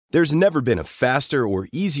There's never been a faster or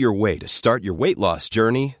easier way to start your weight loss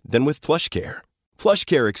journey than with PlushCare.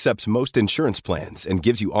 PlushCare accepts most insurance plans and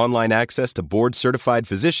gives you online access to board-certified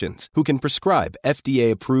physicians who can prescribe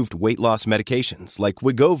FDA-approved weight loss medications like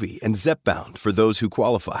Wegovy and Zepbound for those who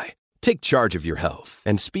qualify. Take charge of your health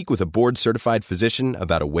and speak with a board-certified physician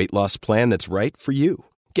about a weight loss plan that's right for you.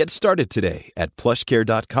 Get started today at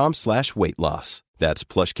plushcare.com/weight loss. That's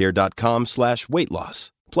plushcare.com/weight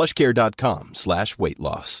loss. plushcare.com/weight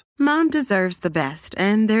loss. Mom deserves the best,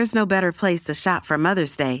 and there's no better place to shop for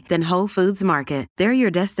Mother's Day than Whole Foods Market. They're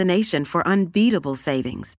your destination for unbeatable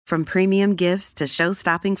savings, from premium gifts to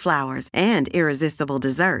show-stopping flowers and irresistible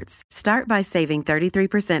desserts. Start by saving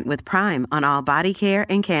 33% with Prime on all body care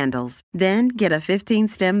and candles. Then get a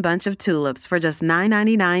 15-stem bunch of tulips for just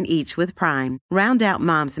 $9.99 each with Prime. Round out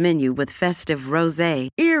Mom's menu with festive rosé,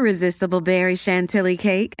 irresistible berry chantilly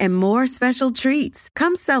cake, and more special treats.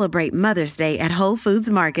 Come celebrate Mother's Day at Whole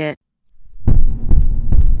Foods Market.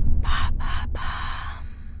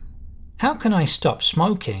 How can I stop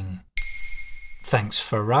smoking? Thanks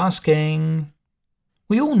for asking.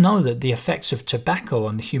 We all know that the effects of tobacco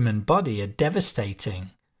on the human body are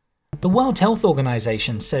devastating. The World Health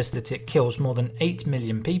Organization says that it kills more than 8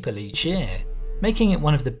 million people each year, making it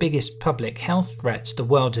one of the biggest public health threats the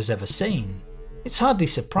world has ever seen. It's hardly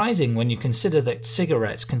surprising when you consider that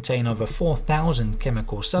cigarettes contain over 4,000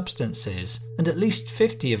 chemical substances, and at least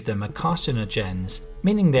 50 of them are carcinogens,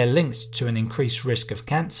 meaning they're linked to an increased risk of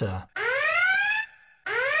cancer.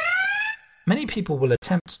 Many people will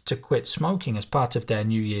attempt to quit smoking as part of their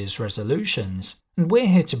New Year's resolutions, and we're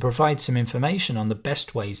here to provide some information on the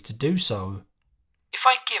best ways to do so. If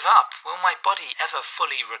I give up, will my body ever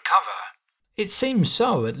fully recover? It seems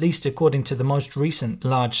so, at least according to the most recent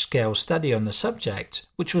large-scale study on the subject,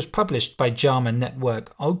 which was published by JAMA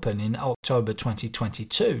Network Open in October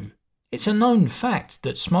 2022. It's a known fact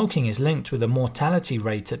that smoking is linked with a mortality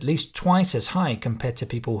rate at least twice as high compared to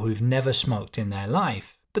people who've never smoked in their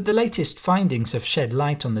life. But the latest findings have shed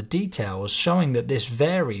light on the details, showing that this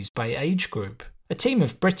varies by age group. A team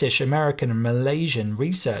of British, American and Malaysian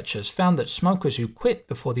researchers found that smokers who quit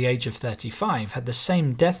before the age of 35 had the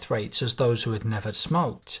same death rates as those who had never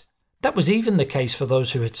smoked. That was even the case for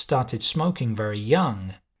those who had started smoking very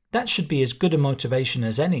young. That should be as good a motivation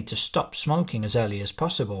as any to stop smoking as early as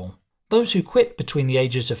possible. Those who quit between the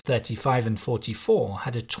ages of 35 and 44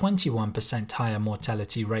 had a 21% higher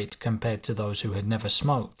mortality rate compared to those who had never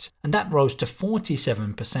smoked, and that rose to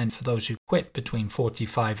 47% for those who quit between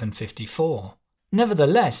 45 and 54.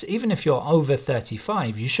 Nevertheless, even if you're over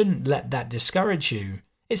 35, you shouldn't let that discourage you.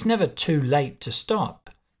 It's never too late to stop.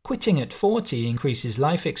 Quitting at 40 increases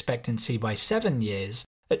life expectancy by 7 years,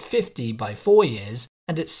 at 50 by 4 years,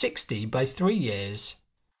 and at 60 by 3 years.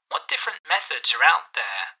 What different methods are out there?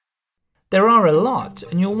 There are a lot,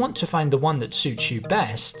 and you'll want to find the one that suits you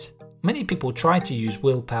best. Many people try to use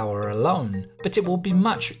willpower alone, but it will be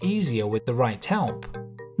much easier with the right help.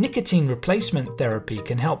 Nicotine replacement therapy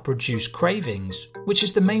can help reduce cravings, which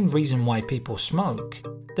is the main reason why people smoke.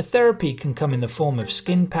 The therapy can come in the form of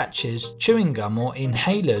skin patches, chewing gum or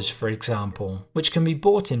inhalers, for example, which can be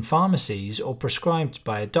bought in pharmacies or prescribed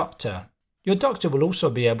by a doctor. Your doctor will also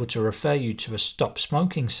be able to refer you to a stop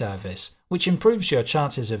smoking service, which improves your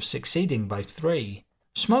chances of succeeding by 3.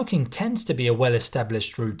 Smoking tends to be a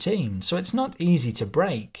well-established routine, so it's not easy to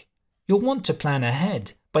break. You'll want to plan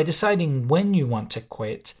ahead by deciding when you want to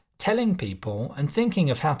quit, telling people, and thinking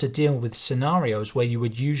of how to deal with scenarios where you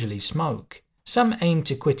would usually smoke. Some aim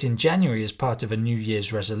to quit in January as part of a New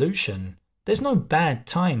Year's resolution. There's no bad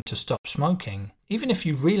time to stop smoking. Even if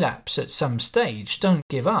you relapse at some stage, don't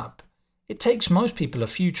give up. It takes most people a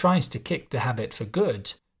few tries to kick the habit for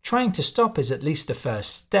good. Trying to stop is at least the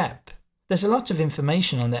first step. There's a lot of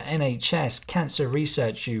information on the NHS, Cancer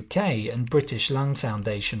Research UK and British Lung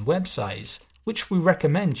Foundation websites, which we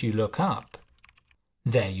recommend you look up.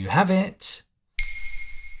 There you have it.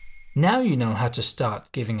 Now you know how to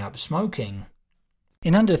start giving up smoking.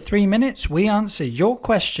 In under 3 minutes, we answer your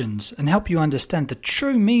questions and help you understand the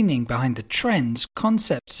true meaning behind the trends,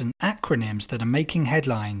 concepts and acronyms that are making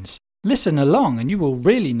headlines. Listen along and you will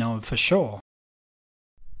really know for sure.